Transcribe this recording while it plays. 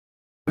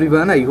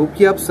Everyone, I hope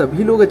कि आप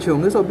सभी लोग अच्छे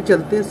होंगे। सो अभी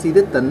चलते हैं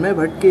सीधे तन्मय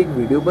भट्ट के एक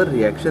वीडियो पर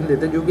रिएक्शन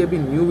देते हैं, जो कि अभी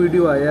न्यू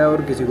वीडियो आया है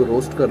और किसी को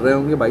रोस्ट कर रहे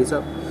होंगे भाई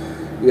साहब,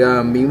 या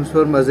मीम्स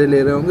पर मज़े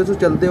ले रहे होंगे। तो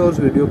चलते हैं उस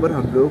वीडियो पर,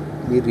 हम लोग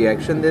भी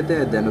रिएक्शन देते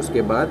हैं, देन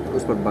उसके बाद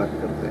उस पर बात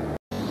करते हैं।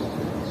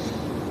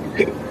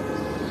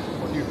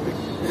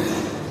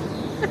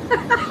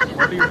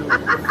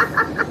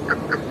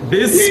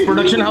 This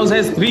production house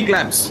has 3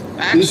 claps.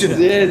 Action.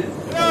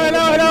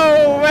 Hello.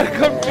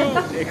 Welcome to.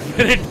 एक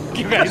minute,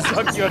 you guys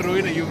suck. You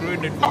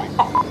ruined it for me.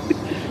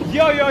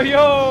 Yo.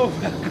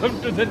 Welcome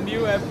to the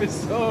new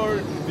episode.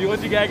 The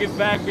OG gang is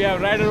back. We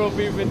have Ryder OP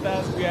with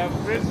us. We have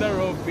Prisoner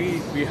OP.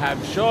 We have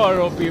Shore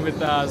OP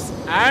with us.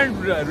 And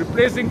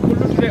replacing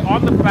Kullu today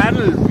on the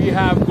panel, we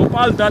have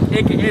Gopal Dutt,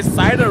 aka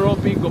Cider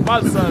OP.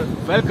 Gopal sir,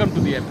 welcome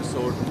to the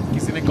episode.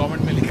 किसी ने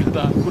comment में लिखा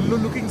था Kullu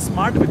looking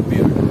smart with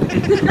beard.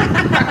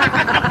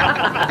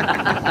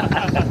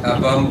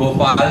 अब हम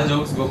Gopal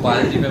jokes Gopal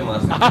ji पे मार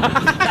सकते।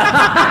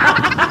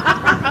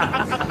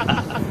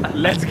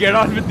 Let's get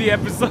on with the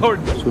episode.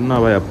 सुनना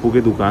भाई, अप्पू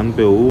की दुकान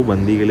पे वो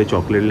बंदी के लिए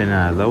चॉकलेट लेने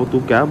आया था। वो तू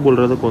क्या बोल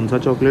रहा था? कौन सा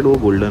चॉकलेट? वो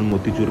गोल्डन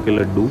मोतीचूर के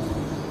लड्डू,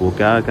 वो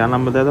क्या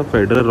नाम बताया था?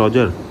 Federal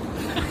Roger?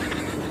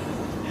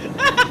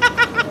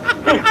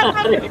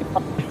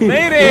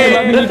 नहीं रे,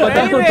 नहीं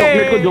पता तो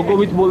चॉकलेट को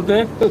जोकोविच बोलते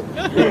हैं।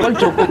 कल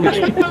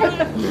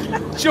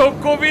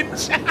चोकोविच।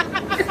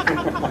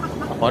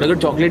 और अगर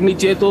चॉकलेट नहीं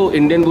चाहिए तो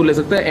इंडियन दूध ले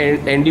सकते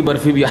हैं। एंडी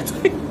बर्फी भी आता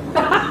है।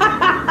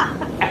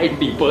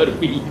 एंडी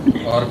बर्फी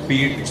और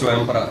पीट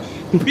chyawanprash.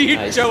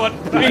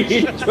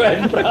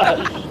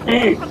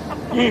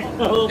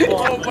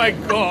 Oh my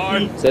God.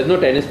 There's no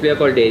tennis player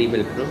called Dairy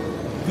Milk, no?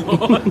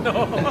 No.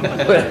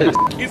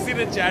 किसी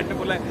ने चैट में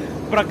बोला है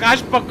प्रकाश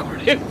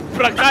पकोड़े।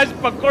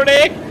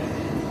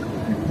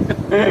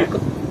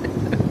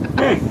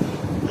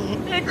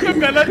 एक तो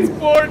गलत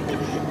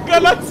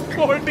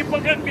स्पोर्ट ही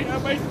पकड़ लिया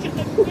भाई।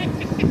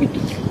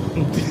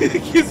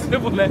 किसने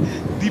बोला है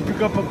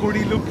दीपिका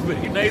पकोड़ी look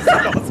very nice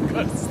at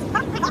Oscars.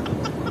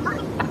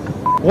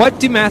 What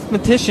do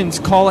mathematicians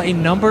call a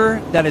number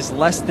that is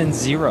less than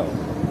 0?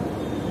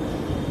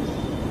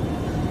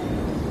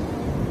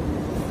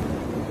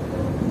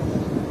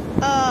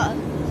 Uh,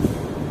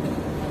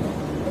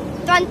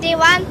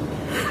 21.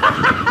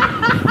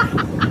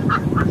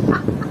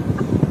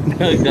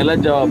 गलत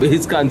जवाब है।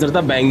 इसका आंसर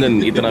था बैंगन।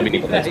 इतना भी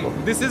नहीं पता।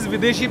 This is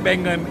विदेशी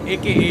बैंगन,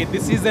 aka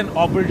this is an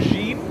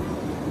aubergine.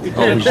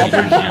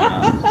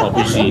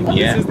 Aubergine,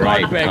 yeah, This is not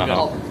right. बैंगन.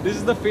 This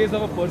is the face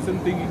of a person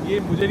thinking ये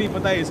मुझे नहीं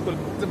पता है, इसको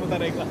से पता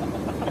रहेगा।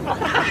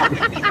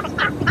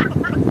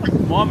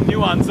 Mom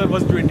knew answer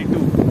was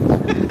 22.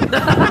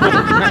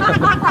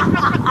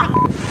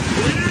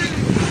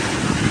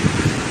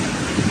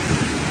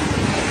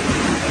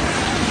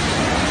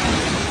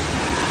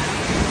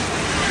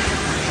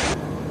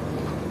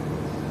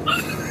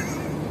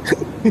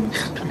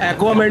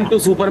 Aquaman to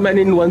Superman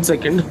in 1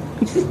 second.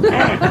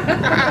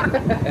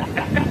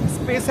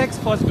 SpaceX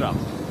first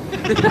draft.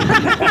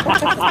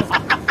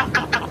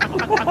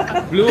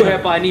 Blue है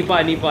पानी,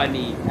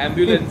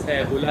 एम्बुलेंस है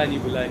बुलानी।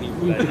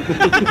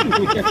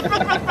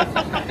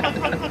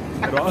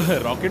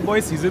 Rocket Boy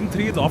season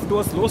 3 is off to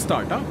a slow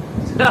start, huh?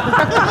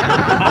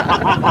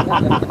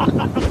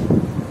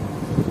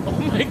 Oh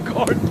my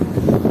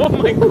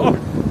God.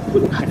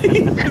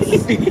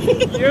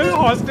 ये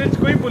हॉस्टेज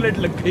को ही बुलेट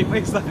लग गई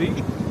भाई सारी।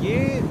 ये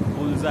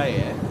बुलजाई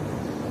है,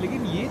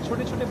 लेकिन ये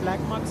छोटे ब्लैक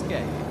मार्क्स क्या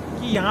है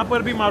कि यहाँ पर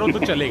भी मारो तो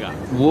चलेगा?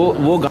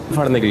 वो गाल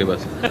फाड़ने के लिए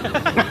बस।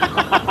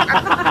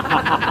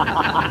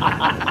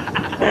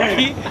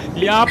 कि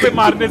यहाँ पे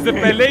मारने से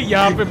पहले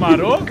यहाँ पे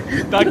मारो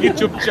ताकि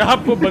चुपचाप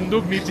वो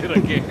बंदूक नीचे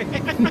रखे।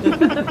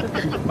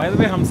 बाय द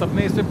वे, हम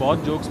सबने इस पे बहुत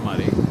जोक्स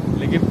मारे,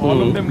 लेकिन all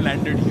of them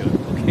landed here.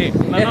 Okay,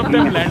 none of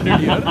them landed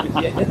here.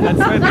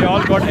 That's why they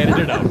all got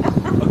edited out.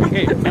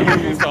 Okay, none of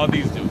you saw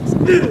these jokes.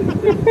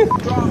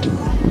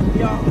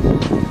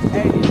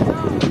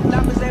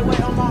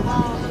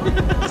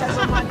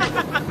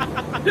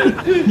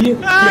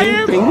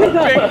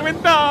 Penguin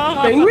था।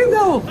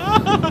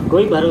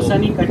 कोई भरोसा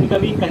नहीं,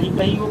 कभी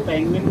कहीं वो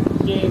पेंगुइन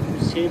के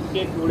शेप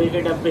के कूड़े के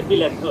डब्बे भी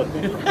लगे होते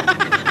हैं।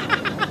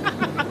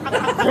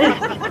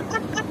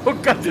 वो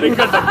कचरे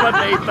का डब्बा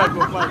नहीं था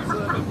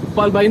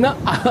गोपाल भाई ना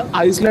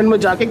आइसलैंड में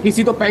जाके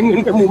किसी तो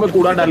पेंगुइन के मुंह में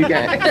कूड़ा डाल के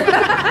आए।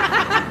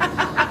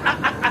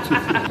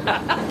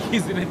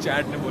 किसी ने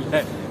चैट में बोला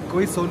है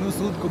कोई सोनू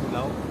सूद को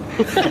बुलाओ।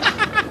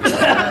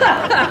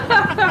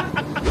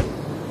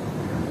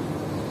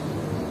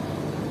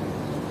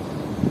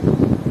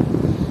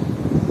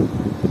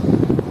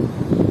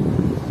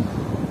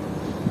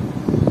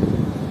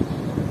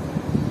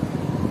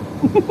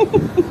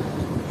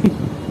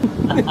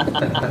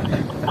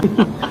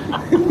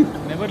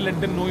 Never let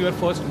them know your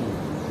first move.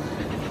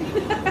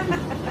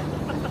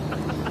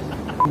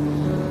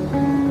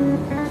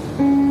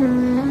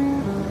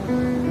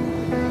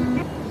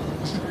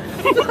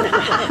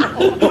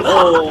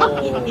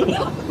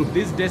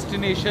 This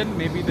destination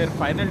may be their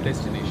final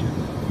destination.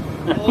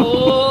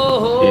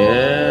 Oh,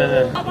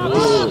 yeah.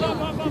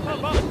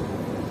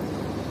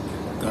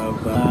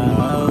 कब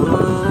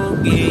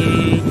आओगे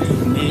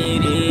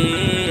मेरे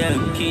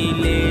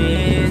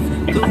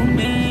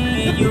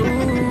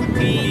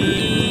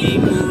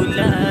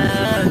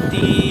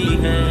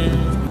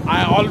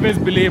always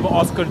believe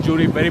Oscar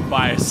jury very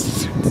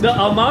biased. The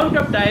amount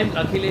of times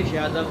Akhilesh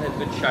Yadav has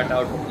been shut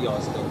out of the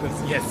Oscars.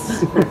 Yes.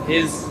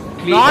 His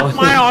Not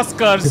my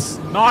Oscars.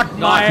 Not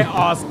my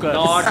Oscars.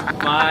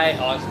 Not my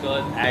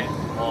Oscars at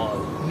all.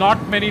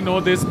 Not many know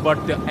this,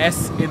 but the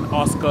S in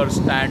Oscar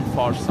stand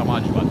for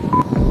Samajwadi.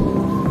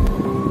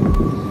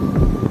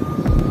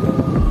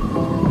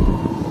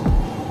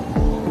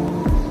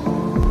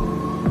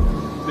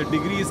 The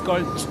degree is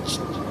called.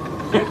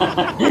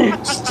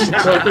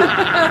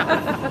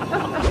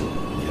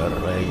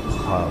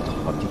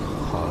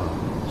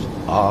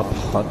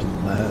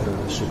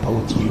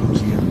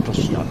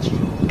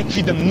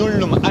 Equidem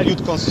nullum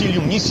aliud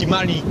consilium nisi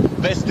mali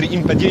vestri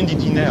impediendi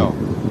dineo.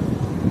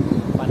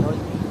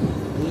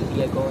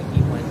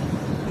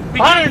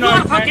 You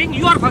are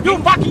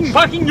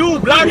fucking you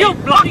bloody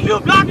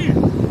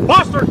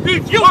bastard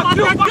bitch, you.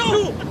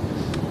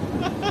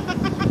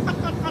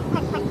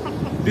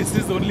 This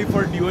is only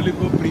for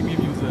Duolingo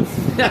premium users.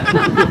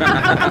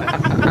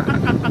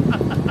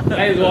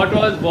 Guys,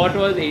 what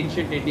was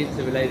ancient Indian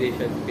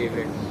civilization's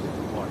favorite?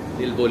 What?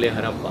 Dil bole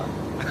Harappa.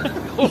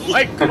 Oh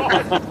my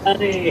god.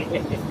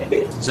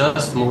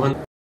 Just Mohan.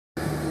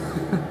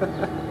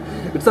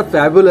 It's a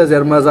fabulous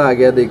यार, मज़ा आ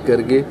गया देख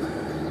करके।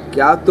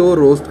 क्या तो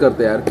roast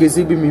करते हैं यार,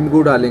 किसी भी मीम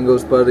को डालेंगे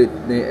उस पर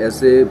इतने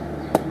ऐसे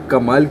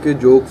कमाल के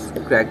जोक्स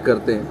क्रैक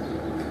करते हैं।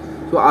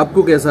 तो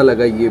आपको कैसा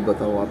लगा ये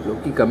बताओ आप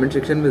लोग कि कमेंट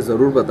सेक्शन में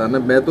ज़रूर बताना।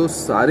 मैं तो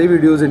सारे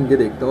वीडियोस इनके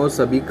देखता हूँ और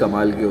सभी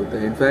कमाल के होते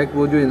हैं। इनफैक्ट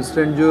वो जो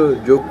इंस्टेंट जो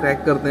जोक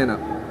क्रैक करते हैं ना,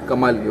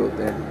 कमाल के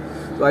होते हैं।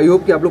 तो आई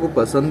होप कि आप लोग को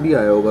पसंद भी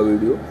आया होगा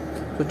वीडियो।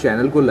 तो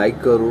चैनल को लाइक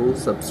करो,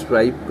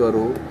 सब्सक्राइब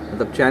करो,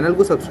 मतलब चैनल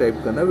को सब्सक्राइब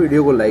करना,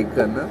 वीडियो को लाइक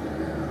करना,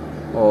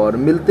 और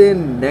मिलते हैं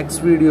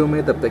नेक्स्ट वीडियो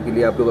में। तब तक के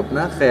लिए आप लोग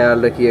अपना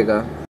ख्याल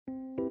रखिएगा।